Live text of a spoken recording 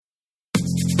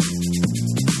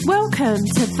Welcome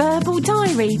to Verbal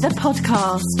Diary, the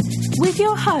podcast, with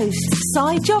your hosts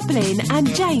Si Joblin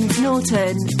and James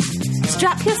Norton.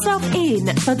 Strap yourself in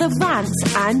for the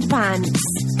rants and bants.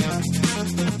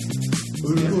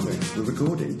 We're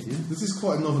recording, yeah. This is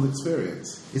quite a novel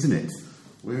experience. Isn't it?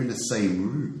 We're in the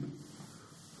same room.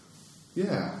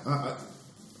 Yeah.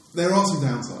 There are some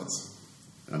downsides.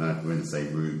 I know, we're in the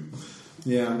same room.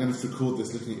 Yeah, I'm going to record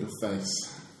this looking at your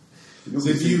face. So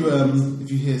if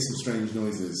you hear some strange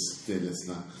noises, dear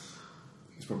listener,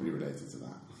 it's probably related to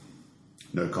that.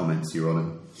 No comments, Your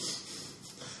Honour.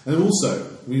 And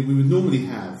also, we would normally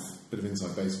have, a bit of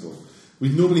inside baseball,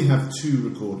 we'd normally have two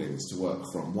recordings to work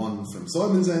from. One from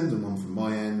Simon's end and one from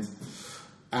my end.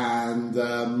 And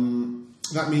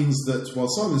that means that while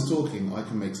Simon's talking, I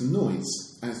can make some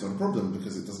noise. And it's not a problem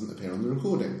because it doesn't appear on the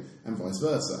recording, and vice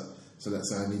versa. So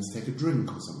let's say I need to take a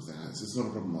drink or something. It's not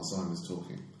a problem while Simon's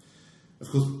talking. Of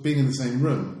course, being in the same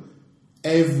room,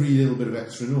 every little bit of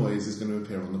extra noise is going to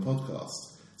appear on the podcast.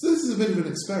 So this is a bit of an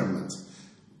experiment.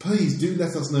 Please do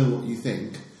let us know what you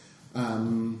think.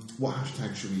 What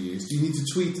hashtag should we use? Do you need to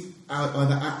tweet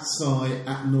either at Si,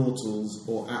 at Nortals,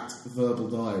 or at Verbal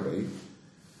Diary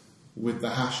with the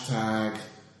hashtag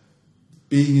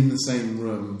being in the same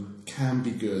room can be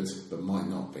good, but might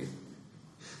not be?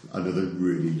 Another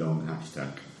really long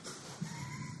hashtag.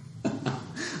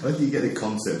 I don't think you get the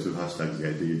concepts of hashtags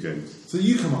yet, do you, James? So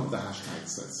you come up with the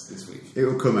hashtags this week. It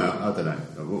will come out, I don't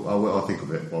know. I'll think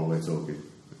of it while we're talking.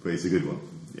 But it's a good one.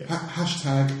 Yeah.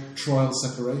 Hashtag trial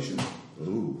separation.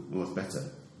 Ooh, well, that's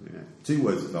better. Yeah. 2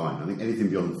 words are fine. I think anything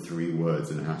beyond 3 words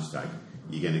in a hashtag,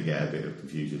 you're going to get a bit of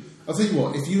confusion. I'll tell you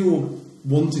what, if you're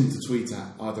wanting to tweet at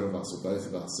either of us or both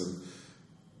of us and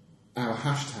our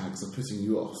hashtags are putting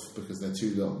you off because they're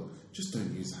too long, just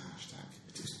don't use a hashtag.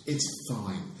 It's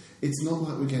fine. It's not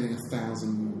like we're getting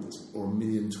 1,000 or 1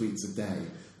 million tweets a day.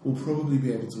 We'll probably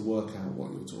be able to work out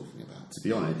what you're talking about. To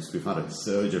be honest, we've had a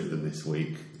surge of them this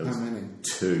week. How many?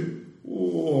 2.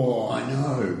 Oh, I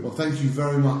know. Well, thank you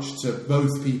very much to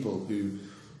both people who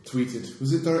tweeted.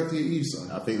 Was it directly at you, Si?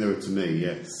 I think they were to me,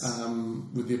 yes.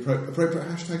 With the appropriate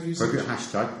hashtag usage? Appropriate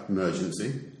hashtag,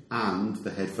 emergency, and the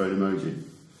headphone emoji.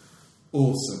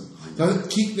 Awesome. Now,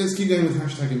 let's keep going with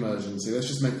hashtag emergency. Let's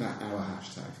just make that our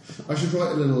hashtag. I should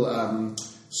write a little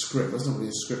script. That's not really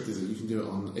a script, is it? You can do it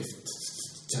on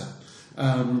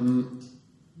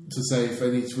to say if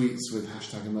any tweets with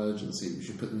hashtag emergency, we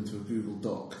should put them into a Google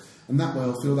Doc, and that way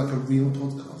I'll feel like a real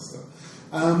podcaster.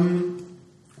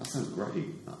 That sounds great.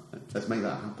 Let's make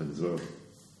that happen as well.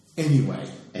 Anyway.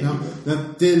 Now,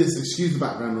 dear listeners, excuse the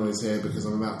background noise here because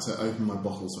I'm about to open my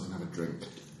bottle so I can have a drink.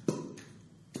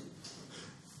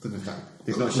 Don't know if that...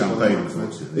 It's not champagne,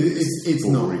 unfortunately. It's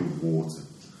boring not. Water.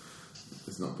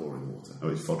 It's not boring water. Oh,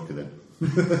 it's vodka then.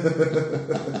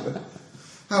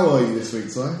 How are you this week,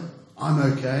 Si? I'm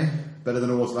okay. Better than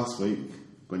I was last week.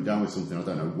 Went down with something. I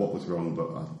don't know what was wrong,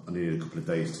 but I needed a couple of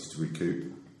days just to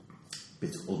recoup.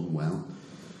 Bit unwell.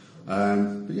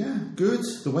 But yeah, good.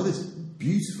 The weather's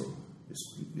beautiful.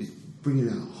 It's bringing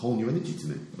a whole new energy to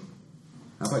me.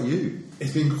 How about you?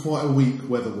 It's been quite a week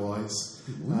weather-wise.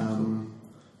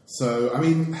 So, I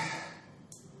mean,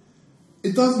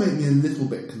 it does make me a little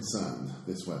bit concerned,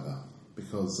 this weather,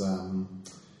 because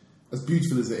as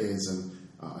beautiful as it is, and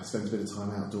I spent a bit of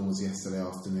time outdoors yesterday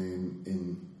afternoon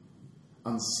in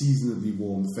unseasonably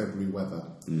warm February weather.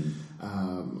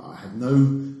 I had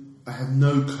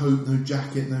no coat, no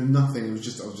jacket, no nothing. I was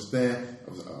just there.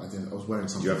 I was wearing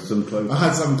something. Do you have some clothes? I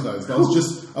had some clothes, but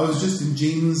I was just in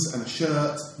jeans and a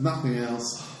shirt, nothing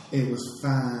else. It was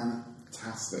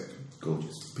fantastic.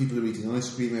 Gorgeous. People are eating ice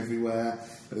cream everywhere.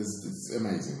 It's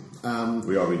amazing.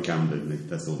 We are in Camden.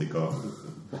 That's all they got.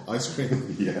 What, ice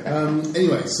cream? Yeah.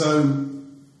 Anyway, so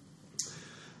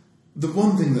the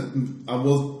one thing that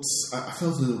I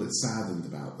felt a little bit saddened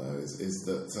about, though, is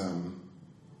that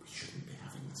we shouldn't be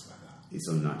having this weather. It's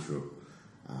unnatural.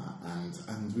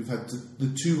 And we've had the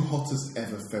 2 hottest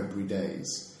ever February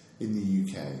days in the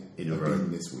UK in a row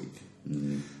this week.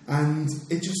 And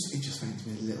it just makes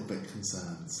me a little bit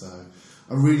concerned. So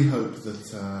I really hope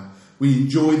that we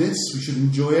enjoy this. We should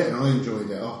enjoy it, and I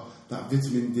enjoyed it. Oh, that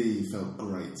vitamin D felt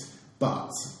great. But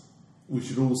we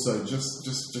should also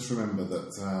just remember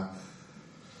that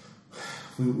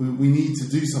we need to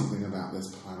do something about this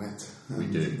planet. We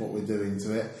do. What we're doing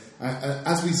to it.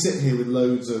 As we sit here with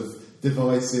loads of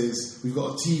devices, we've got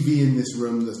a TV in this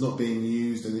room that's not being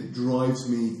used, and it drives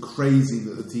me crazy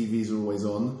that the TVs are always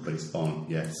on. But it's on,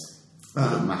 yes. With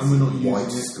a massive and we're not white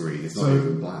using screen. It's so, not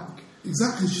even black.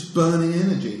 Exactly, it's just burning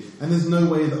energy, and there's no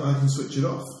way that I can switch it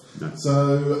off. No.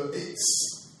 So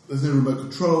there's no remote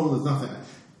control. There's nothing.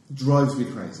 It drives me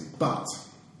crazy. But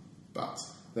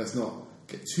let's not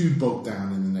get too bogged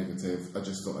down in the negative. I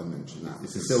just thought I'd mention that.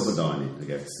 It's a silver lining, I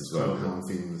guess, as well. How I'm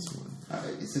feeling this morning.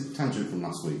 It's a tangent from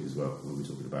last week as well, when we were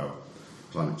talking about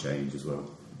climate change as well.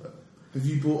 But Have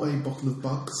you bought a bottle of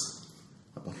bugs?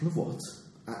 a bottle of what?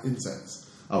 Insects.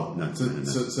 Oh, no. So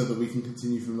that we can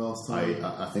continue from last time.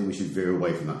 I think we should veer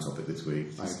away from that topic this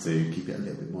week, just to keep it a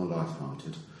little bit more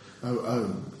light-hearted.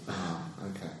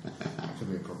 Okay. That could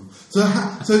be a problem. So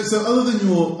other than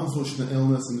your unfortunate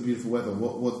illness and the beautiful weather,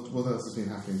 what else has been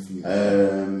happening for you?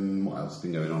 What else has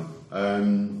been going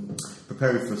on?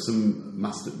 Preparing for some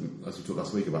master, as we talked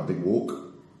last week, about a big walk.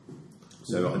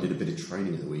 So I did a bit of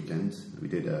training at the weekend. We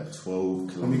did a 12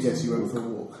 kilometres. Let me guess, you went for a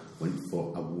walk. Went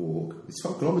for a walk. It's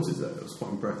 12 kilometres though. I was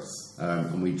quite impressed.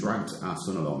 And we dragged our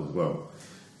son along as well,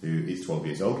 who is 12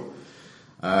 years old.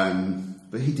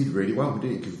 But he did really well. We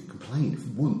didn't complain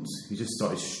once. He just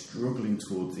started struggling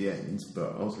towards the end,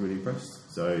 but I was really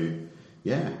impressed. So,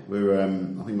 yeah, we're. I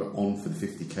think we're on for the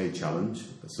 50k challenge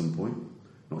at some point.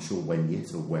 Not sure when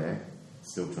yet or where.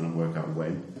 Still trying to work out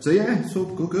when. So yeah, it's all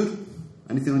good.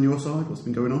 Anything on your side? What's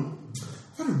been going on?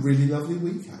 I've had a really lovely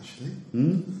week, actually.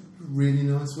 Really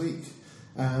nice week.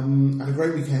 Had a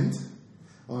great weekend.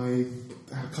 I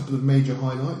had a couple of major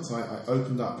highlights. I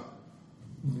opened up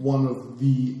one of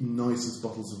the nicest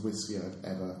bottles of whiskey I've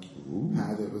ever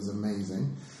had. It was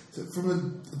amazing. So from a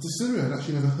distillery I'd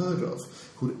actually never heard of,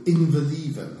 called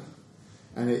Inverleven.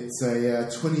 And it's a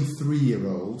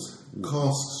 23-year-old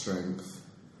cask strength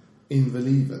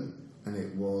Inverleven. And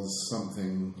it was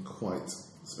something quite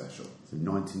special. So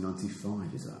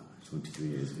 1995, is that? 23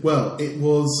 years ago. Well, it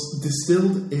was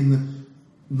distilled in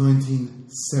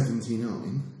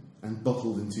 1979 and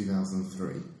bottled in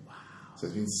 2003. Wow. So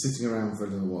it's been sitting around for a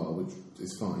little while, which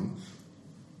is fine.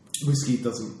 Whiskey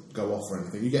doesn't go off or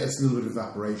anything. You get a little bit of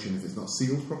evaporation if it's not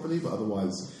sealed properly, but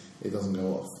otherwise it doesn't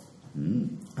go off.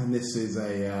 And this is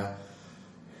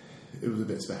it was a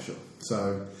bit special.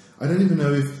 So I don't even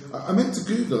know if... I meant to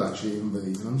Google, actually,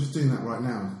 Inverleven, and I'm just doing that right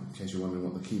now, in case you're wondering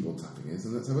what the keyboard tapping is,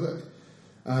 and let's have a look.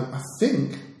 I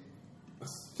think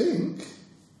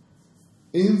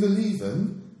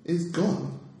Inverleven is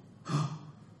gone.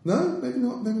 No,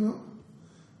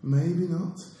 maybe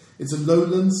not. It's a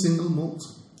lowland single malt,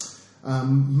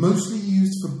 mostly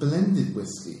used for blended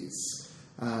whiskies,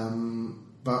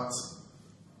 but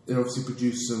it obviously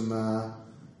produced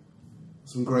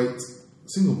some great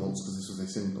single malts, because this was a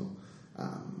single.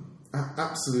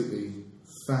 Absolutely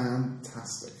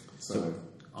fantastic. So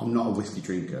I'm not a whiskey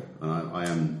drinker, and I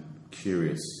am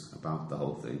curious about the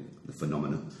whole thing, the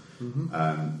phenomenon.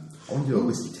 I want to do a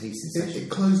whiskey tasting session. It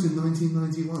closed in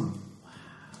 1991. Wow.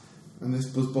 And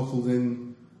this was bottled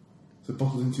in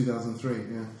 2003,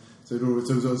 yeah. So it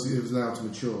was allowed to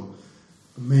mature.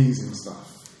 Amazing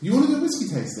stuff. You want to do a whiskey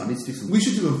tasting? I need to do some... We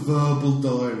should do a verbal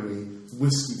diary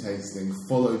whiskey tasting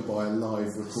followed by a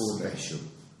live recording. Special.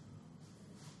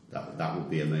 That would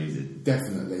be amazing.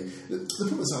 Definitely. The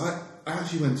problem is, I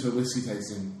actually went to a whiskey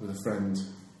tasting with a friend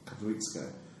a couple of weeks ago.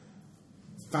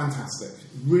 Fantastic.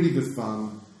 Really good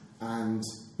fun. And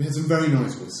we had some very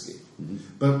nice whiskey.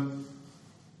 But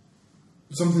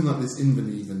something like this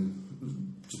Inverleven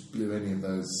just blew any of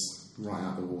those right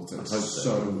out of the water. It's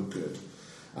so good.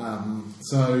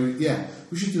 So, yeah,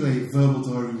 we should do a verbal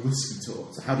diary whiskey tour.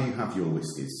 So how do you have your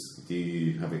whiskies? Do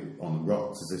you have it on the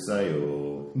rocks, as they say,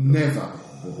 or... Never.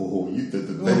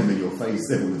 The venom in your face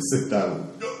then would have sit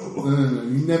down. No.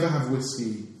 You never have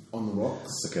whiskey on the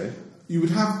rocks. Okay. You would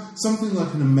have something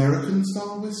like an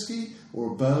American-style whiskey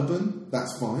or a bourbon.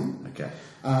 That's fine. Okay.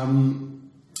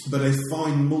 But a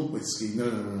fine malt whiskey, no.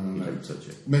 You don't touch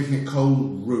it. Making it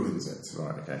cold ruins it.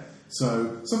 Right, okay.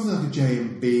 So something like a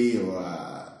J&B or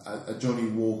a Johnny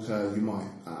Walker, you might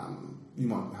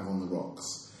have on the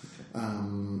rocks.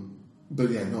 Okay. But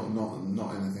yeah, not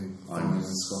anything fine and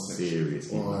Scottish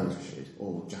seriously or Irish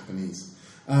or Japanese.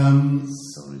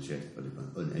 So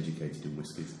uneducated in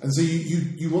whiskies. And so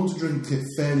you want to drink it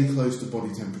fairly close to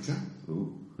body temperature.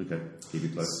 Ooh, okay. Keep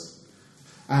it close.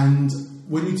 And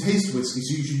when you taste whiskey,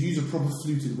 so you should use a proper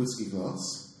fluted whiskey glass.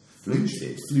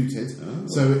 Fluted. Oh.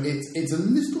 So it's a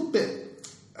little bit...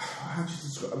 How do you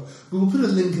describe it? We will put a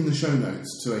link in the show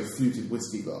notes to a fluted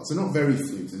whiskey glass. They're not very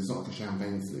fluted. It's not like a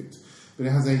champagne flute. But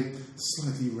it has a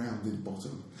slightly rounded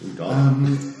bottom.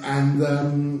 And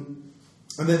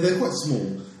they're quite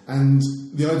small. And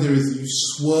the idea is that you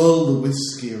swirl the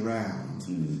whiskey around.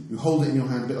 You hold it in your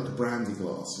hand a bit like a brandy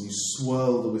glass, and you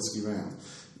swirl the whiskey around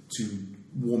to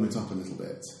warm it up a little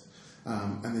bit.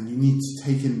 And then you need to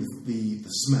take in the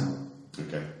smell.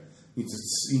 Okay. You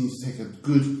need to take a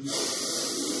good...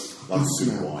 Like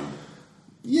good wine.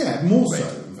 Yeah, more so,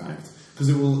 in fact.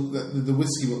 because the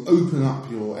whiskey will open up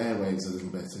your airways a little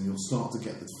bit, and you'll start to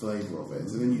get the flavour of it.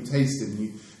 And then you taste it, and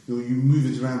you move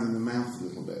it around in the mouth a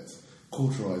little bit,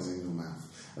 cauterising your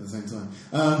mouth at the same time.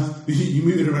 You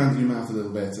move it around in your mouth a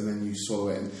little bit, and then you swallow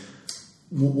it. And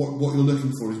what you're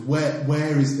looking for is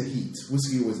where is the heat?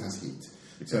 Whiskey always has heat.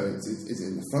 So is it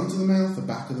in the front of the mouth, the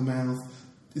back of the mouth?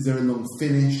 Is there a long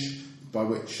finish? By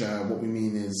which what we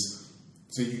mean is,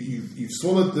 so you've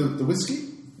swallowed the whiskey,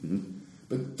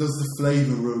 but does the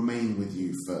flavour remain with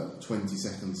you for 20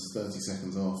 seconds, 30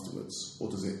 seconds afterwards, or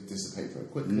does it dissipate very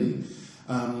quickly?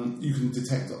 You can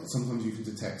detect, sometimes you can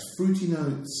detect fruity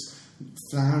notes,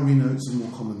 flowery notes are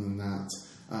more common than that.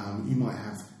 You might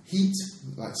have heat,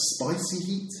 like spicy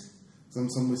heat.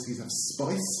 Some whiskies have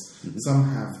spice, some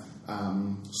have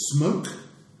smoke,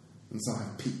 and some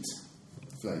have peat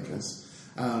flavours.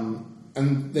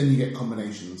 And then you get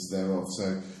combinations thereof.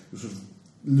 So you're sort of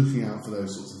looking out for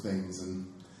those sorts of things, and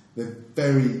they're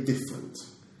very different.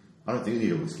 I don't think you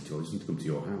need a whiskey tour. I just need to come to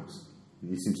your house.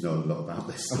 You seem to know a lot about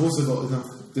this. I've also got enough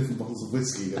different bottles of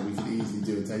whiskey that we could easily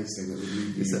do a tasting that would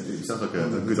lead you. It sounds like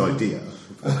a good idea.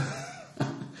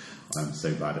 I'm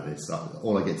so bad at this.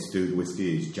 All I get to do with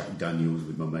whiskey is Jack Daniels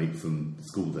with my mate from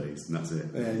school days, and that's it.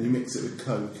 Yeah, and you mix it with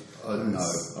Coke. No,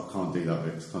 I can't do that. I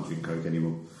can't drink Coke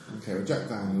anymore. Okay, well, Jack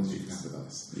Daniels, you can have with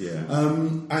us. Yeah.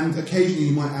 And occasionally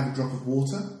you might add a drop of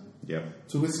water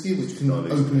to whiskey, which can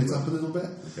open it up a little bit.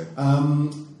 Okay.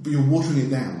 But you're watering it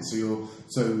down, so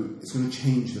it's going to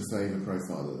change the flavour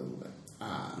profile a little bit.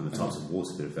 And the types of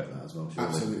water could affect that as well. Surely.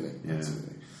 Absolutely, yeah.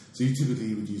 absolutely. So you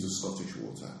typically would use a Scottish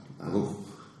water. I don't know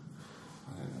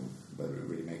whether it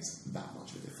really makes that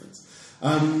much of a difference.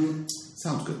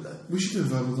 Sounds good though. We should do a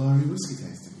Verbal Diary whiskey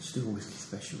tasting. We should do a whiskey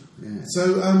special. Yeah.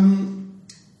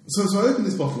 So I opened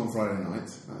this bottle on Friday night.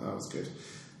 That was good.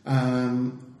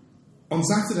 On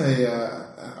Saturday,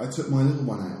 I took my little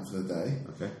one out for the day.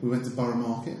 Okay. We went to Borough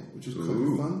Market, which was quite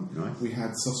fun. Nice. We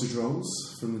had sausage rolls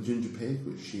from the Ginger Pig,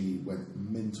 which she went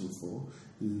mental for.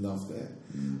 Loved it.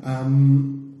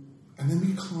 And then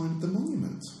we climbed the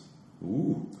monument.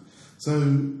 Ooh. So,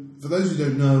 for those who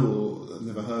don't know or have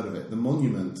never heard of it, the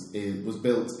monument was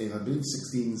built in, I believe,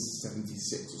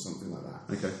 1676 or something like that.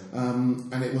 Okay.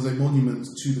 And it was a monument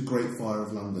to the Great Fire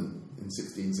of London in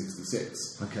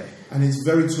 1666. Okay. And it's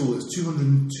very tall. It's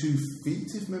 202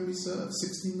 feet, if memory serves,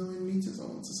 69 metres, I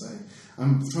want to say.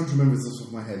 I'm trying to remember this off the top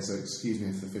of my head, so excuse me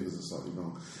if the figures are slightly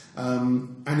wrong.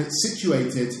 And it's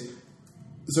situated,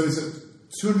 so it's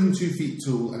 202 feet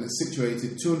tall, and it's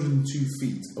situated 202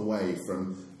 feet away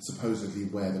from supposedly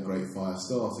where the Great Fire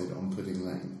started on Pudding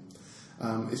Lane.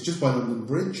 It's just by London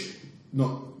Bridge,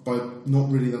 not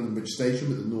really London Bridge Station,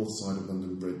 but the north side of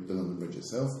London Bridge, the London Bridge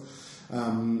itself.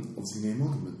 Obviously near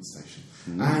Monument Station.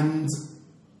 And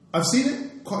I've seen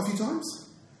it quite a few times.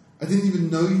 I didn't even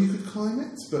know you could climb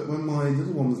it, but when my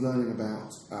little one was learning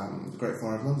about the Great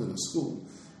Fire of London at school,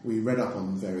 we read up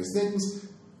on various things,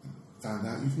 found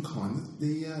out you can climb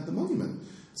the monument.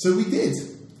 So we did.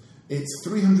 It's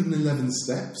 311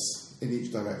 steps in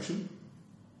each direction.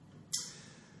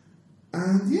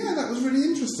 And yeah, that was really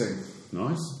interesting.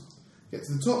 Nice. Get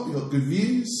to the top, you've got good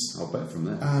views. I'll bet from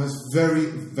there. It's very,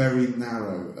 very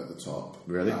narrow at the top.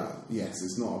 Really? Yes,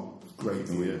 it's not a great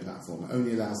viewing platform. It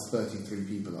only allows 33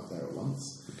 people up there at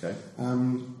once. Okay.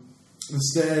 The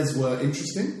stairs were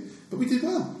interesting, but we did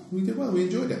well. We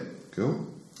enjoyed it. Cool.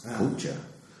 Culture.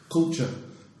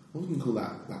 I wouldn't call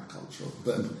that cultural,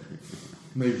 but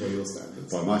maybe by your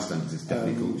standards. By my standards, it's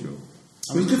definitely cultural.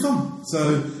 It was good fun.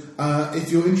 So, if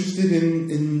you're interested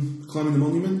in climbing the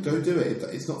monument, go do it.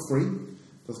 It's not free.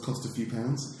 It does cost a few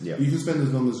pounds. Yeah. You can spend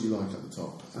as long as you like at the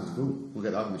top. Cool. We'll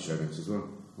get that in the show notes as well.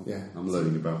 Yeah. I'm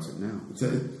learning about it now.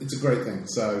 It's a great thing.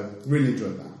 So, really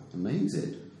enjoyed that.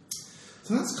 Amazing.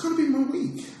 So that's kind of been my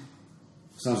week.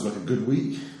 Sounds like a good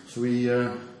week. Shall we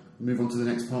move on to the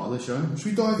next part of the show? Should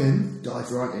we dive in? Dive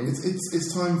right in.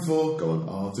 It's time for Go on.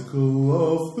 Article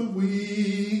of the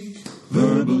Week.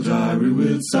 Verbal Diary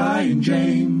with Si and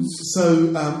James. So,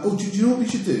 do you know what we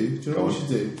should do?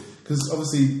 Because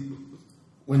obviously,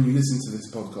 when you listen to this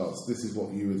podcast, this is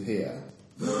what you would hear.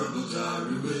 Verbal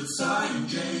Diary with Si and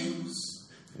James.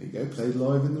 There you go, played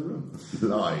live in the room.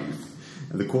 Live.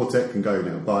 And the quartet can go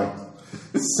now. Bye.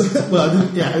 So,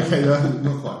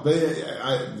 not quite. But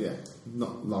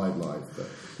not live, but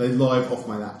played live off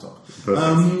my laptop.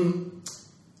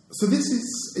 So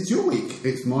it's your week.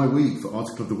 It's my week for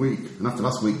Article of the Week. And after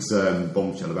last week's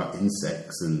bombshell about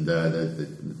insects and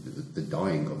the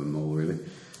dying of them all, really,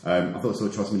 I thought I'd sort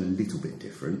of try something a little bit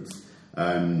different.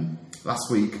 Last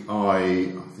week,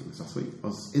 I think it was last week, I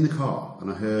was in the car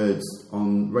and I heard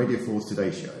on Radio 4's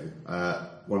Today Show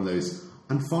one of those,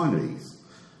 and finally,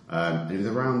 and it was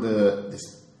around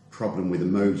this problem with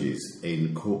emojis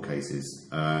in court cases,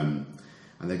 and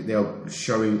they are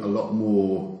showing a lot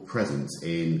more presence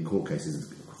in court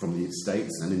cases from the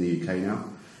States and in the UK now.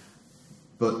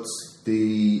 But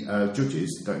the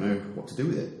judges don't know what to do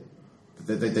with it.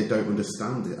 They don't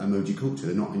understand the emoji culture.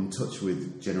 They're not in touch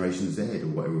with Generation Z or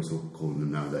whatever we're sort of calling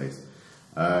them nowadays.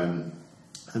 And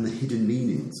the hidden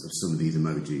meanings of some of these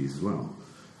emojis as well.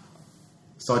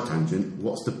 Side tangent,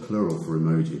 what's the plural for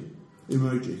emoji?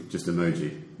 Emoji. Just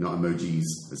emoji, not emojis,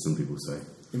 as some people say.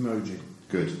 Emoji.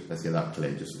 Good, let's get that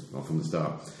clear just right from the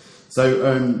start. So,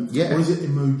 yeah. Or is it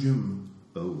emojum?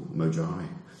 Oh, emoji.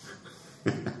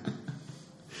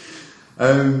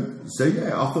 So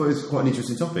yeah, I thought it was quite an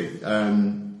interesting topic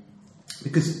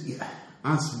because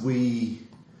as we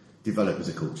develop as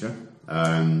a culture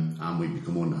and we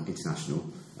become more international,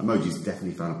 emojis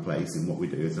definitely found a place in what we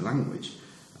do as a language.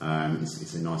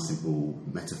 It's a nice simple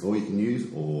metaphor you can use,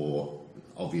 or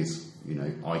obvious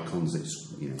icons that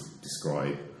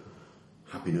describe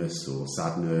happiness or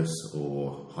sadness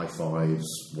or high fives,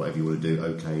 whatever you want to do,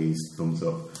 okays, thumbs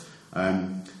up.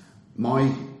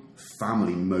 My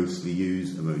family mostly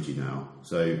use emoji now.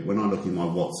 So when I look in my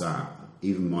WhatsApp,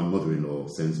 even my mother-in-law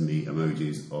sends me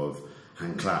emojis of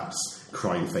hand claps,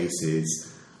 crying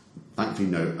faces. Thankfully,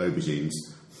 no aubergines,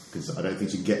 because I don't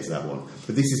think she gets that one.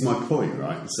 But this is my point,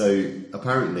 right? So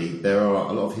apparently there are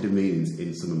a lot of hidden meanings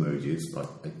in some emojis, like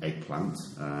eggplant.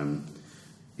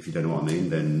 If you don't know what I mean,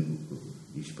 then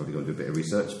you should probably go and do a bit of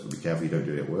research, but be careful you don't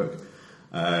do it at work.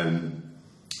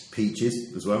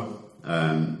 Peaches as well.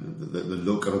 The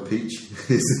look of a peach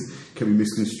can be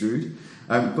misconstrued.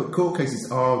 But court cases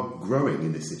are growing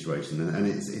in this situation, and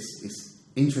it's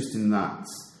interesting that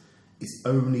it's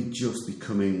only just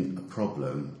becoming a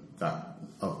problem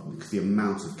because the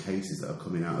amount of cases that are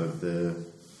coming out of the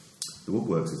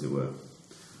woodworks, as it were.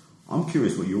 I'm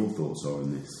curious what your thoughts are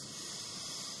on this.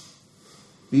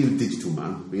 Being a digital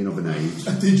man, being of an age.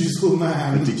 A digital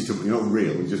man. You're not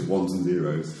real, you're just ones and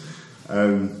zeros.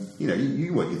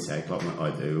 You work in tech like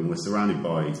I do, and we're surrounded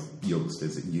by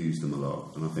youngsters that use them a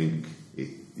lot. And I think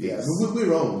yeah,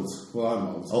 we're old. Well, I'm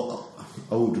old.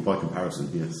 Old by comparison,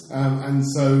 yes. And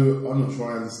so I'm not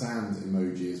sure I understand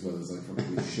emoji as well as I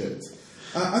probably should.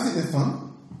 I think they're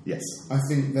fun. Yes. I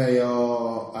think they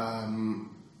are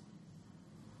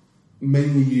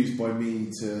mainly used by me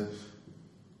to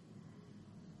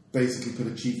basically put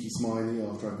a cheeky smiley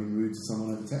after I've been rude to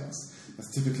someone over text.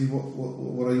 That's typically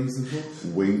what I use them for.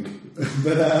 Wink.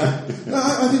 But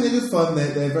I think they're good fun.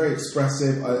 They're very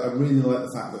expressive. I really like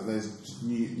the fact that there's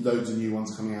loads of new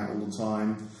ones coming out all the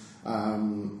time.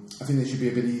 I think they should be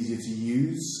a bit easier to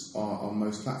use on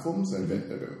most platforms. They're a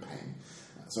bit of a pain.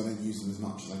 So I don't use them as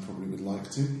much as I probably would like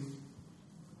to.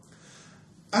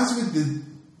 As with the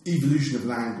evolution of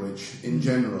language in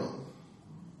general,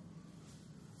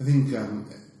 I think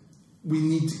we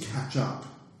need to catch up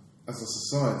as a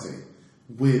society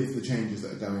with the changes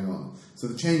that are going on. So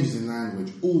the changes in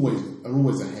language are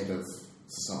always ahead of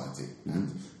society,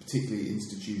 and particularly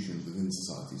institutions within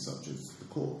society such as the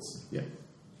courts. Yeah.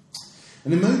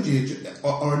 And emoji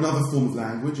are another form of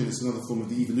language, and it's another form of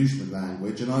the evolution of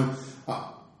language. And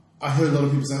I heard a lot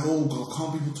of people say, "Oh God,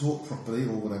 can't people talk properly?"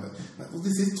 or whatever. Like, well,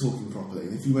 this is talking properly.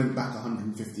 And if you went back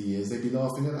 150 years, they'd be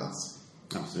laughing at us.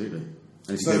 Absolutely.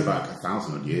 And if you go back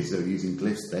 1,000 odd years, they were using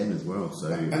glyphs then as well.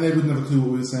 So and they wouldn't have a clue what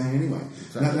we were saying anyway.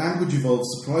 Exactly. That language evolves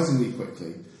surprisingly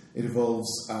quickly. It evolves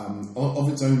of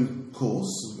its own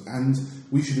course, and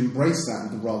we should embrace that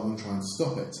rather than trying to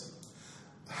stop it.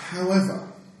 However,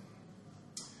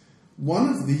 one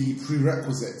of the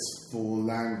prerequisites for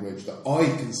language that I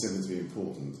consider to be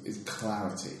important is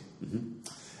clarity. Mm-hmm.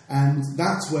 And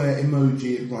that's where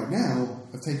emoji right now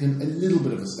have taken a little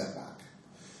bit of a step back,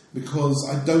 because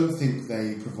I don't think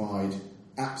they provide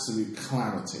absolute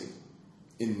clarity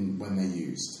when they're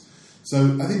used.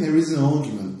 So I think there is an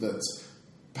argument that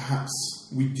perhaps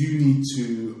we do need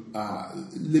to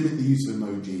limit the use of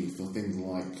emoji for things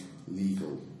like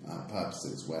legal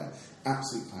purposes, where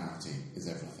absolute clarity is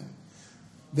everything.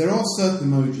 There are certain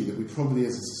emoji that we probably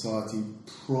as a society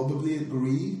probably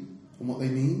agree on what they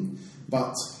mean,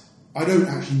 but I don't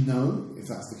actually know if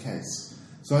that's the case.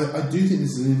 So I do think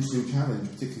this is an interesting challenge,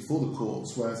 particularly for the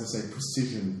courts, where, as I say,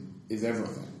 precision is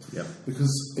everything. Yep.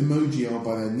 Because emoji are,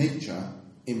 by their nature,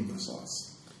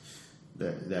 imprecise.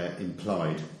 They're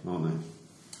implied, aren't they?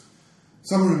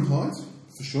 Some are implied,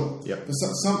 for sure. Yep. But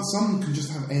some can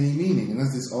just have any meaning. And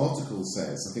as this article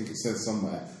says, I think it says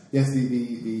somewhere, yes, it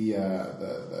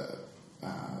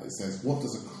says, what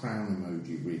does a crown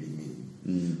emoji really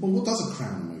mean? Well, what does a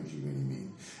crown emoji really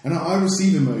mean? And I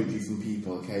receive emoji from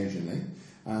people occasionally,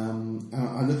 And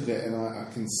I look at it and I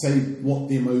can say what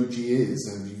the emoji is.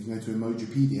 And you can go to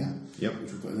Emojipedia,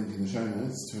 which we've got a link in the show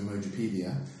notes to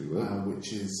Emojipedia,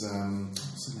 which is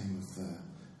what's the name of the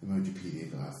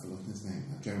Emojipedia guy? I've forgotten his name.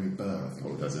 Jeremy Burr, I think.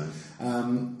 Oh, does it?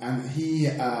 And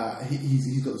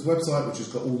he's got this website which has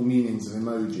got all the meanings of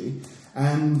emoji,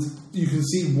 and you can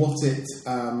see what it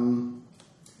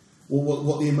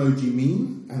what the emoji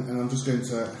mean. And I'm just going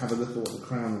to have a look at what the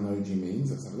crown emoji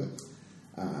means. Let's have a look.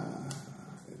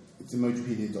 It's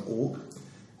emojipedia.org.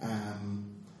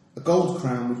 A gold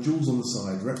crown with jewels on the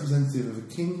side, representative of a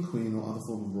king, queen, or other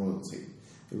form of royalty.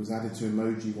 It was added to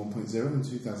Emoji 1.0 in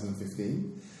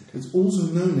 2015. It's also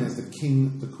known as the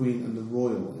king, the queen, and the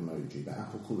royal emoji. But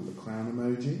Apple call it the crown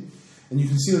emoji. And you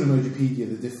can see on Emojipedia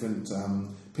the different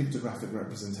pictographic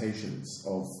representations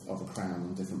of a crown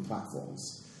on different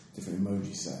platforms, different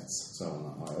emoji sets, so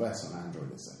on iOS, on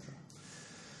Android, etc.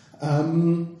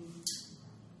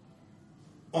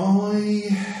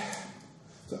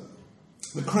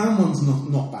 The crown one's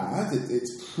not bad.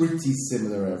 It's pretty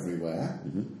similar everywhere.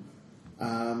 Mm-hmm.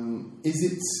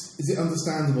 Is it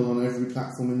understandable on every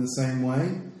platform in the same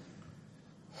way?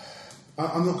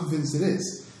 I'm not convinced it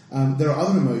is. There are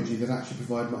other emoji that actually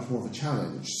provide much more of a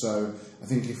challenge. So I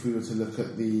think if we were to look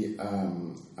at the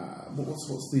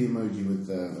what's the emoji with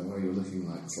where you're looking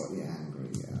like slightly angry?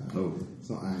 It's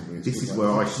not angry. This is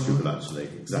where I struggle actually.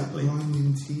 Exactly.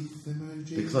 Grinding teeth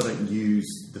emoji. Because I don't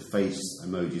use the face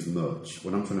emojis much.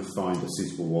 When I'm trying to find a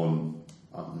suitable one,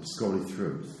 I'm scrolling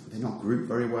through. They're not grouped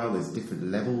very well. There's different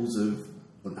levels of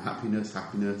unhappiness,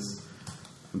 happiness,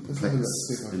 and perplexity. Let's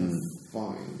see if I can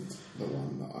find the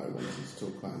one that I wanted to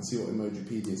talk about and see what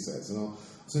Emojipedia says, and I'll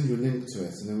send you a link to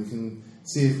it, and then we can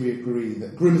see if we agree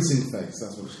that grimacing face,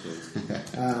 that's what it's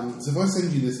called. So if I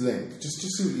send you this link, just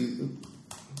see what you.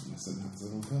 I sent that to the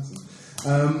wrong person.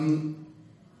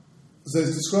 So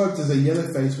it's described as a yellow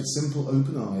face with simple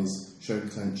open eyes showing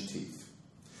clenched teeth.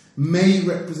 May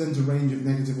represent a range of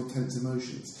negative or tense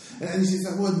emotions, and you see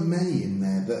that word "may" in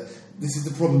there. That this is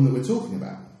the problem that we're talking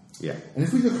about. Yeah. And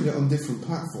if we look at it on different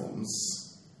platforms.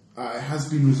 It has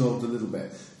been resolved a little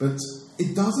bit, but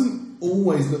it doesn't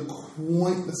always look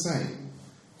quite the same.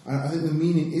 I think the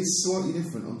meaning is slightly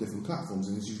different on different platforms,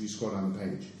 and as you scroll down the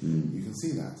page, you can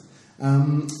see that.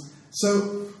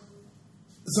 So,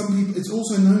 some people, it's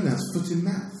also known as foot in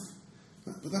mouth,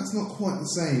 but that's not quite the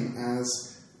same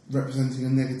as representing a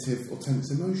negative or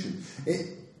tense emotion.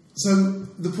 So,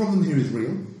 the problem here is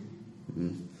real,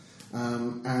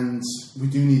 and we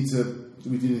do need to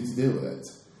deal with it.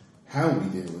 How we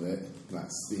deal with it,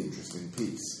 that's the interesting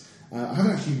piece. I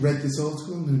haven't actually read this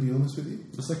article, I'm going to be honest with you.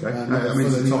 That's okay.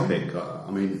 It's a topic.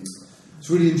 It's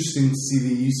really interesting to see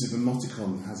the use of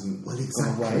emoticon hasn't gone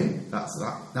away.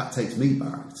 That takes me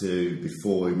back to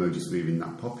before emojis were even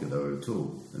that popular at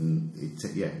all. And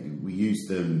we used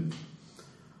them.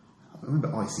 I remember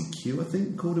ICQ, I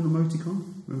think, called them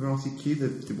emoticon. Remember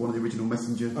ICQ, one of the original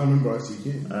messenger I remember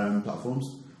ICQ.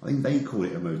 platforms? I think they call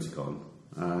it emoticon.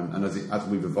 And as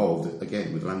we've evolved,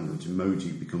 again, with language,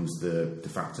 emoji becomes the de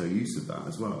facto use of that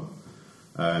as well.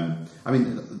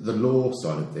 The law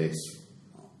side of this,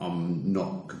 I'm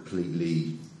not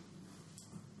completely...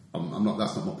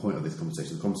 that's not my point of this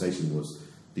conversation. The conversation was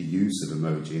the use of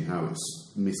emoji and how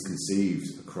it's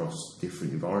misconceived across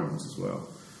different environments as well.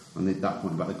 And that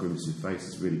point about the grimacing face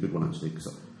is a really good one, actually, because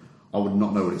I would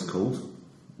not know what it's called.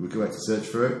 We go out to search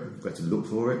for it, we go out to look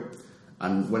for it.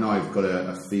 And when I've got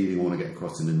a feeling I want to get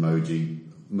across an emoji,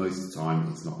 most of the time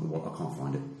it's not what I can't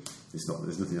find it. There's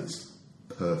nothing that's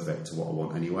perfect to what I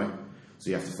want anyway.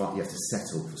 So you have to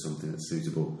settle for something that's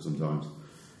suitable sometimes.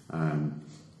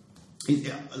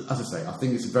 As I say, I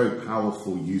think it's a very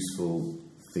powerful, useful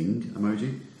thing,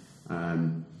 emoji.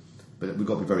 But we've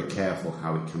got to be very careful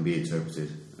how it can be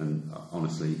interpreted. And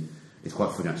honestly, it's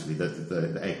quite funny actually.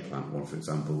 The eggplant one, for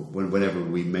example. Whenever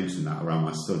we mention that around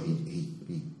my son,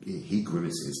 he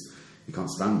grimaces. He can't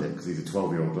stand it because he's a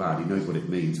 12-year-old lad. He knows what it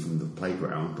means from the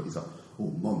playground, but he's like, "Oh,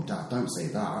 Mum, Dad, don't say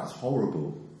that. That's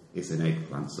horrible." It's an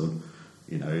eggplant, son.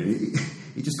 You know,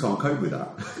 he just can't cope with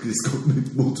that because it's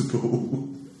got multiple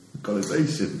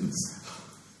connotations.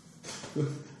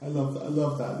 I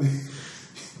love that.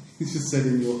 It's just said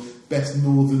in your best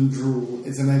northern drawl.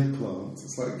 It's an eggplant.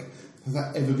 It's like, has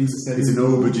that ever been said? It's an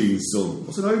aubergine, son.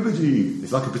 What's an aubergine?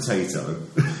 It's like a potato.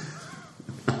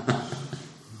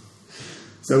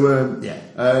 So,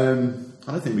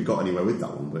 I don't think we got anywhere with that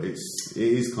one, but it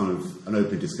is kind of an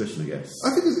open discussion, I guess.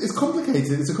 I think it's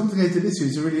complicated. It's a complicated issue.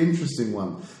 It's a really interesting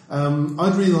one.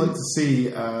 I'd really like to see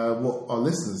what our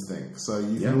listeners think. So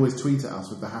you can always tweet at us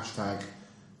with the hashtag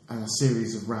and a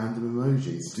series of random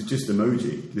emojis. Just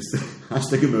emoji. Just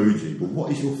hashtag emoji. But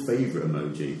what is your favourite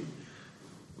emoji?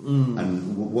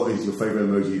 And what is your favourite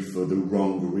emoji for the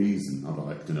wrong reason? I'd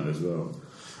like to know as well.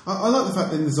 I like the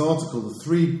fact that in this article, the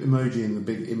three emoji in the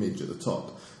big image at the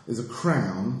top is a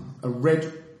crown, a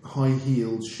red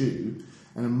high-heeled shoe,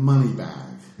 and a money bag.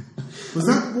 Was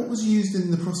that what was used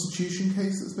in the prostitution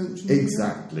case that's mentioned?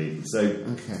 Exactly. So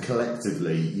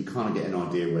collectively, you kind of get an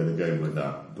idea where they're going with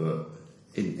that, but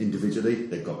individually,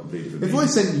 they've got completely different If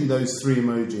meanings. I sent you those three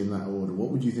emoji in that order, what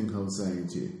would you think I was saying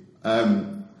to you?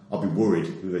 I'd be worried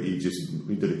that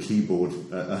you did a keyboard,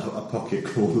 a pocket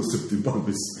call or something by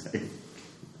mistake.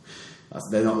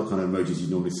 They're not the kind of emojis you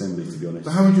normally send me, to be honest.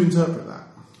 But how would you interpret that?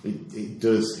 It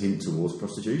does hint towards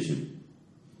prostitution.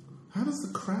 How does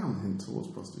the crown hint towards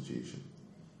prostitution?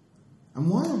 And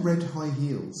why are red high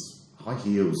heels? High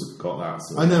heels have got that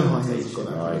sort I of know high heels have got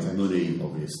that right? connotation. Money,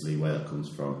 obviously, where that comes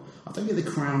from. I don't get the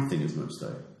crown thing as much,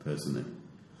 though, personally.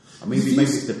 I mean, If you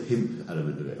maybe it's the pimp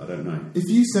element of it. I don't know. If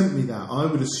you sent me that, I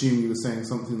would assume you were saying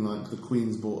something like the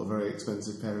Queen's bought a very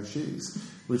expensive pair of shoes,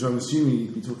 which I'm assuming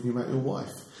you'd be talking about your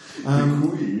wife. The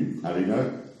Queen? How do you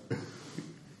know?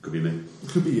 Could be me.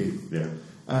 Could be you. Yeah.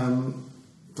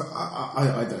 But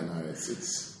I don't know.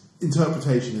 It's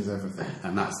interpretation is everything.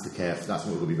 And that's what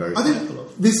we'll be very I careful think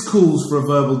of. this calls for a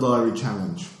verbal diary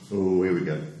challenge. Oh, here we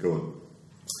go. Go on.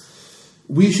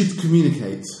 We should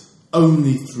communicate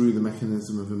only through the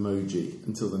mechanism of emoji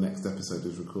until the next episode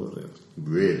is recorded.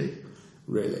 Really?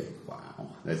 Really? Wow.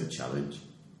 There's a challenge.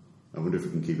 I wonder if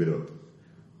we can keep it up.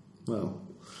 Well,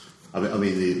 I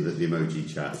mean the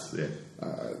emoji chats. Yeah.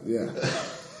 yeah.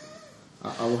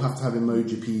 I will have to have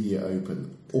Emojipedia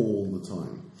open all the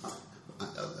time.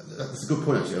 That's a good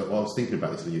point, actually. I was thinking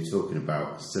about this when you were talking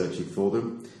about searching for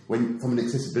them. From an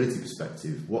accessibility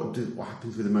perspective, what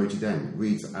happens with emoji then? It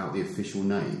reads out the official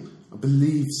name. I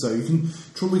believe so.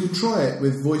 We can try it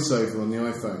with VoiceOver on the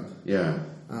iPhone. Yeah.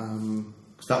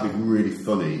 'Cause that'd be really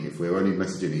funny if we were only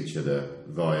messaging each other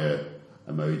via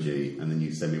emoji, and then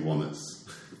you send me one that's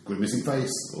with missing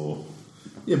face, or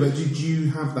Yeah, but do you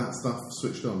have that stuff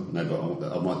switched on? no,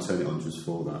 but I might turn it on just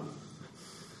for that.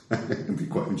 It'd be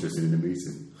quite interesting in a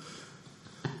meeting.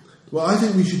 Well, I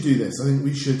think we should do this. I think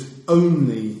we should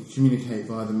only communicate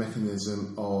via the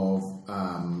mechanism of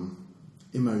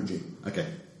emoji. Okay,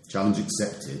 challenge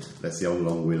accepted. Let's see how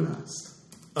long we last.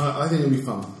 I think it'll be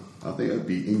fun. I think it'd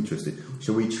be interesting.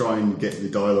 Shall we try and get the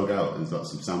dialogue out and start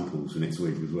some samples for next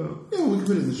week as well? Yeah, well, we can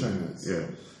put it in the show notes. Yeah.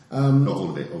 Not all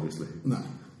of it, obviously. No.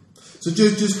 So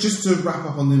just to wrap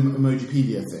up on the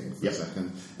Emojipedia thing for Yep. a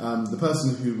second, the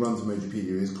person who runs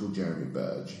Emojipedia is called Jeremy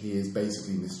Burge. He is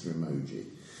basically Mr. Emoji.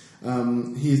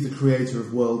 He is the creator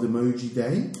of World Emoji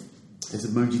Day. There's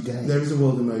Emoji Day. There is a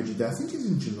World Emoji Day. I think it's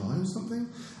in July or something.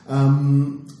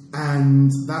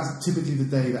 And that's typically the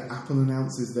day that Apple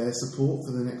announces their support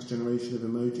for the next generation of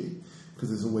emoji, because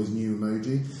there's always new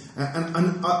emoji. And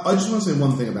I just want to say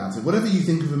one thing about it. Whatever you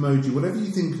think of emoji, whatever you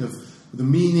think of the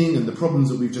meaning and the problems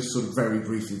that we've just sort of very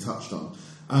briefly touched on,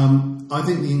 I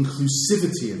think the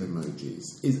inclusivity of emojis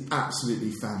is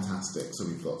absolutely fantastic. So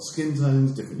we've got skin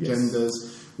tones, different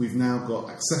genders. We've now got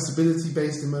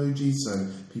accessibility-based emojis, so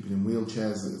people in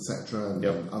wheelchairs, etc., and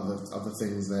other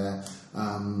things there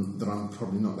that I'm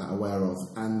probably not that aware of.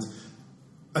 And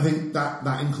I think that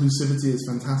inclusivity is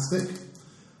fantastic.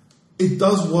 It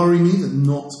does worry me that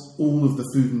not all of the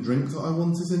food and drink that I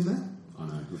want is in there. I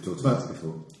know, we've talked about this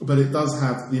before. But it does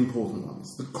have the important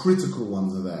ones. The critical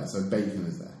ones are there, so bacon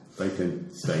is there. Bacon,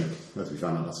 steak, as we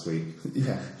found out last week.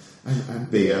 Yeah. And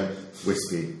Beer,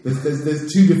 whiskey.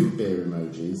 There's two different beer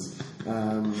emojis.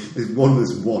 There's one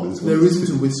as well. There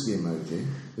isn't a whiskey emoji,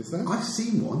 is there? I've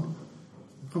seen one.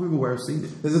 I can't remember where I've seen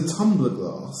it. There's a tumbler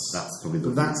glass. That's probably the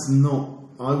But that's not...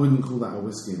 I wouldn't call that a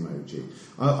whiskey emoji.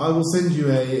 I will send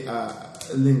you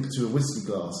a link to a whiskey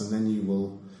glass, and then you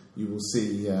will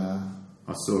see...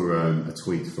 I saw a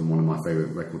tweet from one of my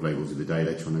favourite record labels of the day.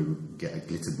 They're trying to get a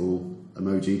glitter ball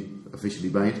emoji officially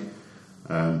made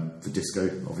for disco,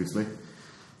 obviously.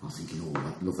 I was thinking, oh,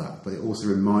 I'd love that. But it also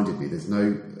reminded me there's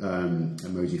no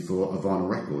emoji for a vinyl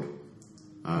record.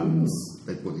 And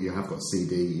you have got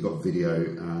CD, you've got video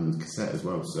and cassette as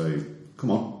well. So,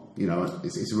 come on. You know,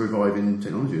 it's a reviving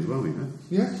technology as well, you know.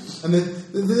 Yeah. And then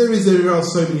there are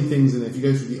so many things in it. If you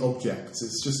go through the objects,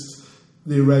 it's just...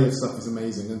 The array of stuff is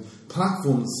amazing, and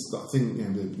platforms, I think,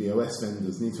 the OS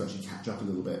vendors need to actually catch up a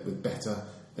little bit with better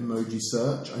emoji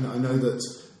search. I know that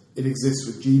it exists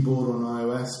with Gboard on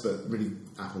iOS, but really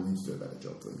Apple needs to do a better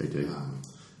job with They do.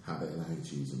 how they allow you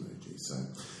to use emojis. So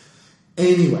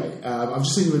anyway, I've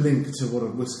just sent you a link to what a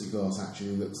whiskey glass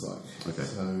actually looks like. Okay.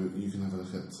 So you can have a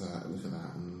look at that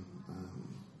and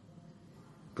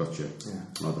Gotcha. Yeah.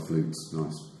 Like the flutes.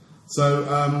 Nice. So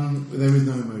there is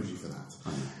no emoji for that.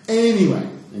 Anyway,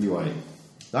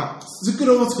 that's it's a good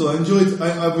article. I've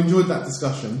enjoyed that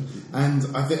discussion, and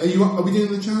I think are we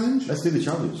doing the challenge? Let's do the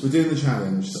challenge. We're doing the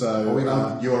challenge. So are we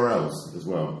allowed URLs as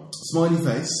well? Smiley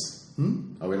face.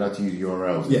 Are we allowed to use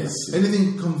URLs? Yes.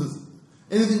 Anything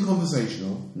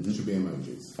conversational should be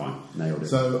emojis. Fine. Nailed it.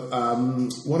 So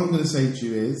what I'm going to say to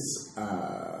you is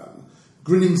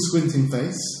grinning, squinting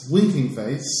face, winking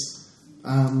face,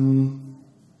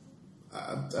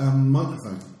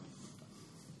 microphone.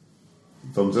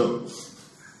 Thumbs up.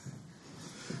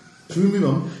 Should we move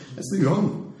on? Let's move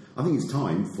on. I think it's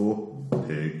time for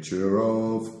Picture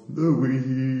of the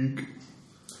Week.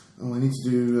 Oh, I need to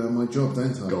do my job,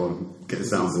 don't I? Go on, get the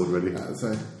soundboard ready.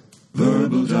 So,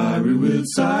 Verbal Diary with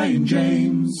Si and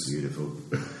James. Beautiful.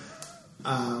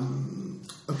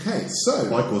 okay, so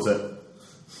My quartet.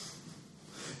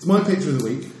 it's my picture of the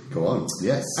week. Go on.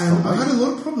 Yes. And I've had a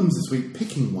lot of problems this week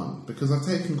picking one because I've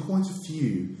taken quite a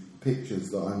few pictures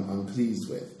that I'm pleased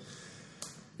with.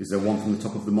 Is there one from the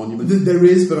top of the monument? There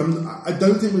is, but I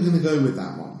don't think we're going to go with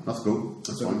that one. That's cool. I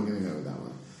That's don't think fine. we're going to go with that one.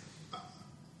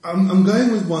 I'm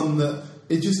going with one that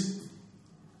it just,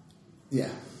 yeah.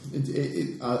 I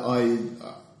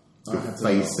Your have to face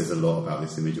laugh. says a lot about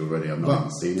this image already. I've not But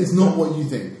even seen it. it's not what you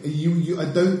think. I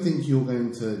don't think you're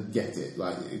going to guess it.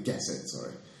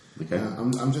 Sorry. Okay.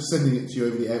 I'm just sending it to you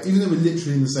over the air. Even though we're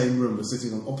literally in the same room, we're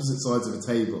sitting on opposite sides of a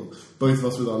table, both of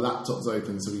us with our laptops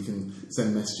open so we can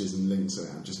send messages and links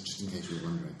around, just in case you were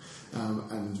wondering.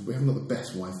 And we haven't got the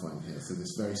best Wi-Fi in here, so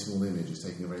this very small image is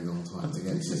taking a very long time to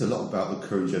get This to. says a lot about the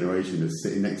current generation of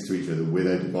sitting next to each other with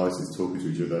their devices, talking to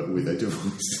each other with their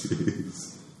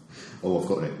devices. Oh, I've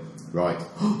got it. Right.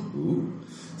 Ooh.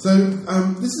 So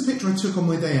this is a picture I took on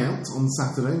my day out on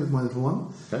Saturday with my little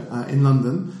one Okay. in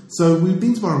London. So we'd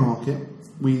been to Borough Market,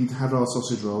 we'd had our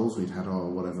sausage rolls, we'd had our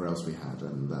whatever else we had,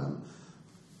 and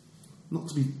not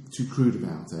to be too crude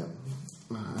about it,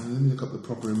 let me look up the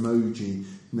proper emoji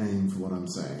name for what I'm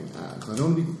saying, because I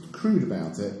don't want to be crude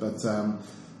about it, but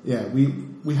yeah,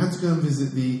 we had to go and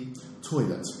visit the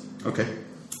toilet, Okay.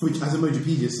 which, as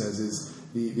Emojipedia says, is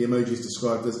the emoji is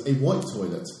described as a white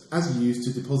toilet, as used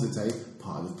to deposit a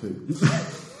pile of poo.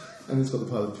 And it's got the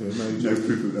pile of poo emoji. No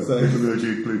proof of So-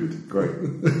 emoji included. Great.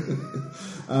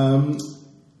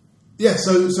 Yeah,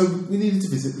 so we needed to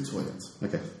visit the toilet,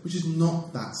 Okay. which is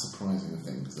not that surprising, I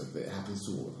think, because it happens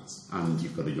to all of us. And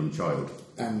you've got a young child.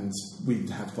 And we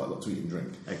had quite a lot to eat and drink.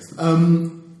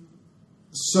 Excellent.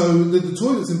 So the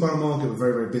toilets in Borough Market were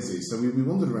very, very busy, so we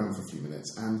wandered around for a few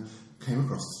minutes and came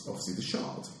across, obviously, the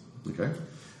Shard. Okay.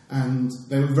 And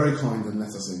they were very kind and let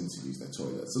us in to use their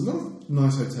toilets. A lot of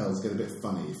nice hotels get a bit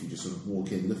funny if you just sort of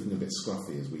walk in looking a bit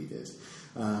scruffy, as we did.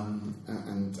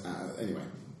 Anyway,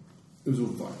 it was all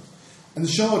fine. And the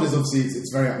Shard is obviously,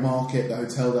 it's very upmarket, the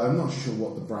hotel there. I'm not sure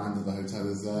what the brand of the hotel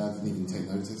is there, I didn't even take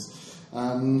notice.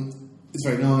 It's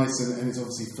very nice, and it's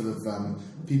obviously full of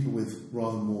people with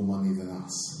rather more money than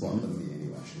us. Rather than me,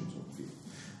 anyway, I shouldn't talk for you.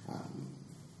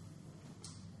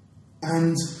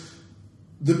 And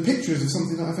the pictures of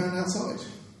something that I found outside.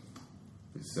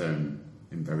 It's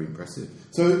very impressive.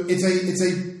 So it's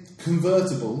a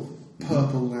convertible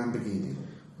purple Lamborghini.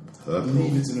 I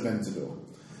believe it's an Aventador.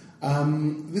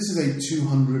 This is a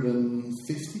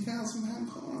 £250,000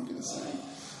 car, I'm going to say.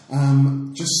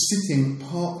 Just sitting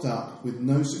parked up with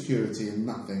no security and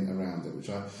nothing around it, which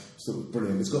I thought was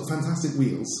brilliant. It's got fantastic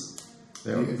wheels.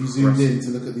 They are If you zoomed impressive. in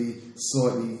to look at the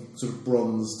slightly sort of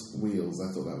bronzed wheels, I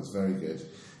thought that was very good.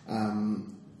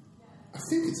 I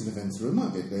think it's an Aventador. It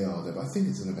might be a Gallardo, but I think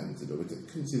it's an Aventador. I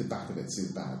couldn't see the back of it, see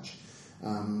the badge.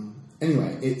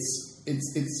 Anyway, it's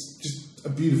just a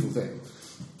beautiful thing.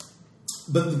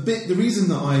 But the reason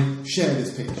that I share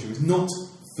this picture is not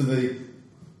for the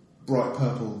bright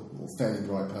purple, or fairly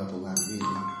bright purple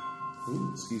Lamborghini.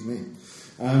 Ooh, excuse me.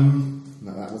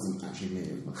 No, that wasn't actually me,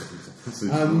 it was my computer. That's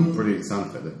a brilliant sound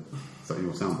effect there. Is that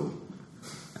your soundboard?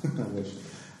 I wish.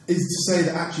 Is to say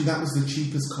that actually that was the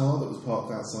cheapest car that was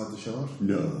parked outside the Shard.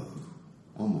 No.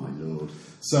 Oh my lord.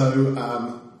 So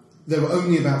there were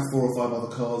only about 4 or 5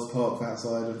 other cars parked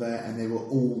outside of there, and they were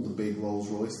all the big Rolls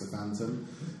Royce, the Phantom,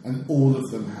 and all of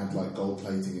them had like gold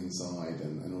plating inside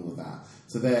and all of that.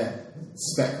 So they're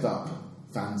specced up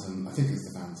Phantom, I think it's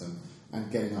the Phantom, and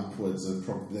getting upwards of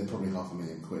they're probably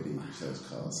 £500,000 each, those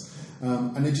cars.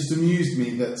 And it just amused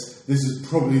me that this is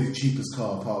probably the cheapest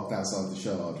car parked outside the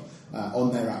Shard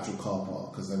on their actual car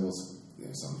park, because there was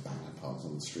some banger parks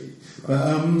on the street.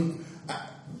 But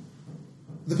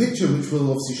the picture, which we'll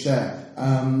obviously share,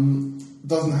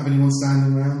 doesn't have anyone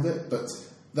standing around it, but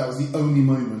that was the only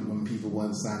moment when people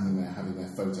weren't standing there having their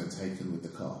photo taken with the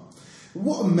car.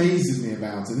 What amazes me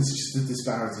about it, and this is just the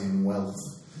disparity in wealth,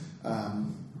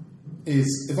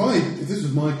 is if this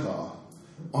was my car,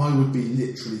 I would be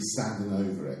literally standing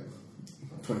over it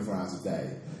 24 hours a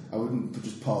day. I wouldn't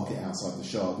just park it outside the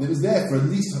shop. And it was there for at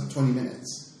least 20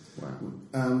 minutes.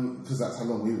 Because that's how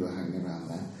long we were hanging around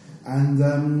there. And,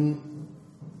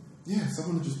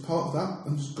 someone had just parked up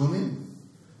and just gone in.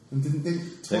 And didn't think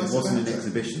so twice it wasn't about an it.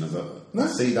 exhibition. No. I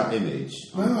see that image.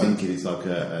 No, I'm no. thinking it's like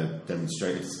a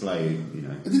demonstrated display, you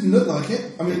know. It didn't look like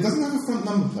it. I mean, it doesn't have a front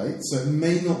number plate, so it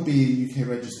may not be a UK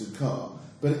registered car.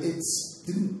 But it's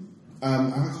didn't.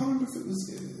 And I can't remember if it was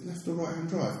left or right hand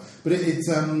drive. But it was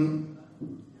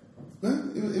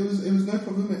no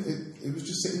problem. It was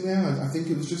just sitting there. I think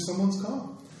it was just someone's car.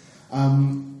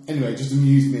 Anyway, it just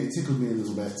amused me. It tickled me a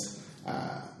little bit,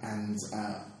 and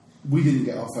we didn't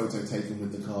get our photo taken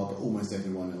with the car, but almost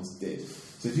everyone else did.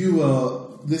 So if you were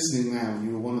listening now and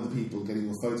you were one of the people getting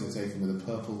your photo taken with a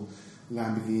purple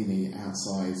Lamborghini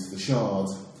outside the Shard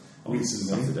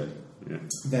recently, Saturday. Yeah.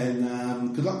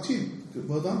 then good luck to you.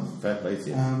 Well done. Fair play to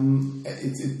you.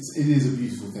 It is a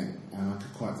beautiful thing, and I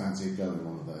could quite fancy a go in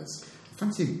one of those.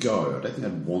 Fancy a go? I don't think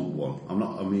I'd want one.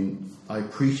 I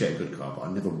appreciate a good car, but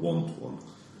I never want one.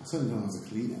 I certainly don't have to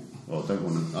clean it. Well, I don't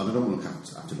want to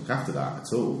have to look after that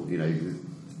at all. You know,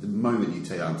 the moment you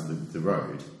take that onto the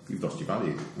road, you've lost your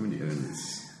value, haven't you? And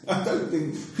I don't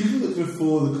think people that can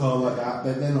afford the car like that,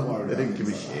 they're not worried they about it. don't give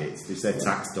a shit. It's their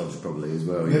tax dodge probably as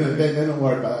well. They're not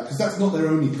worried about that because that's not their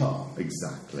only car.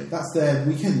 Exactly. That's their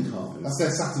weekend car. That's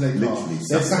their Saturday car. Literally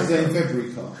their Saturday Saturday and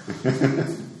February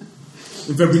car.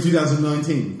 In February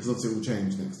 2019, because obviously it will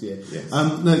change next year. Yes.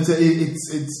 No, so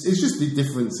it's just the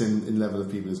difference in level of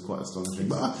people is quite astonishing.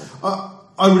 But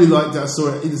I really liked it. I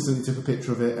saw it, instantly took a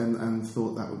picture of it, and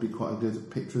thought that would be quite a good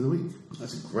picture of the week.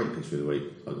 That's a great picture of the week,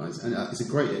 and it's a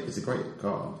great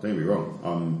car. Don't get me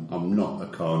wrong. I'm not a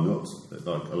car nut like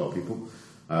a lot of people,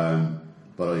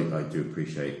 but I do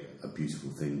appreciate a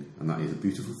beautiful thing, and that is a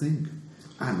beautiful thing.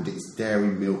 And it's dairy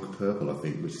milk purple, I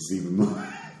think, which is even more.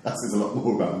 That says a lot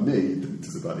more about me than it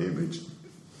does about the image.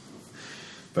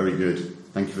 Very good.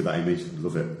 Thank you for that image.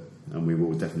 Love it. And we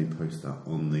will definitely post that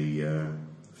on the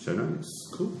show notes.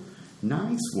 Cool.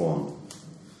 Nice one.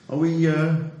 Are we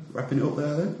wrapping it up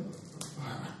there then?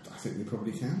 I think we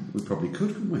probably can. We probably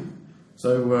could, couldn't we?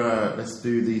 So let's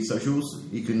do the socials.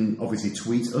 You can obviously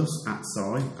tweet us at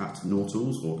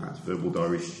Nortals or at Verbal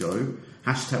Diary Show.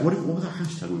 Hashtag. What was that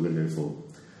hashtag we were going to go for?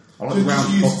 I like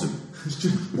round bottom.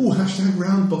 Hashtag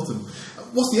round bottom.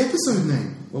 What's the episode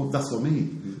name? Well, that's what I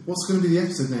mean. What's going to be the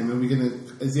episode name?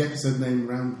 Is the episode name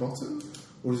round bottom,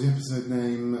 or is the episode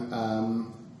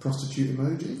name prostitute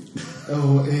emoji,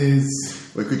 or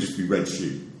is? Well, it could just be red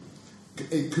shoe.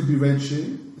 It could be red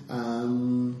shoe. I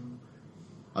don't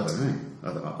know.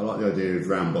 I like the idea of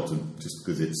round bottom just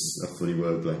because it's a funny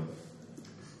wordplay.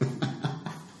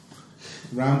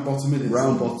 Round bottom it is.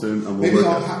 Round bottom, and maybe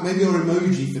our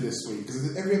emoji for this week,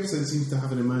 because every episode seems to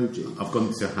have an emoji. I've gone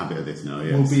into a habit of this now.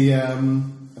 Yes. Will be a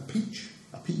peach.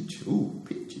 A peach. Ooh,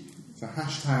 peachy. So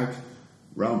hashtag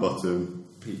round bottom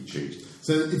peach. peach.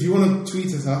 So if you want to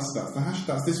tweet at us,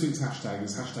 that's this week's hashtag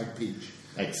is hashtag peach.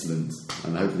 Excellent,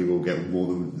 and hopefully we'll get more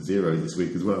than 0 this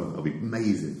week as well. That'll be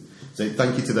amazing. So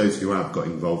thank you to those who have got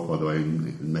involved, by the way,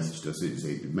 and messaged us.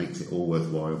 It makes it all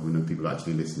worthwhile. We know people are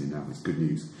actually listening now. It's good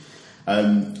news.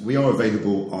 We are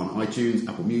available on iTunes,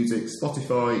 Apple Music,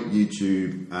 Spotify,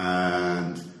 YouTube,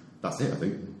 and that's it, I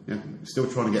think. Yeah, still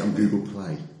trying to get on Google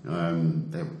Play.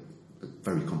 They're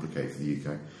very complicated for the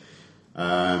UK.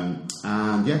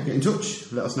 And yeah, get in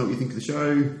touch. Let us know what you think of the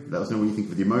show. Let us know what you think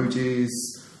of the emojis.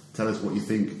 Tell us what you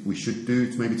think we should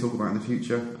do to maybe talk about in the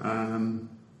future. And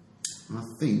I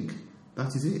think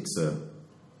that is it, sir.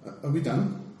 Are we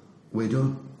done? We're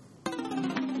done.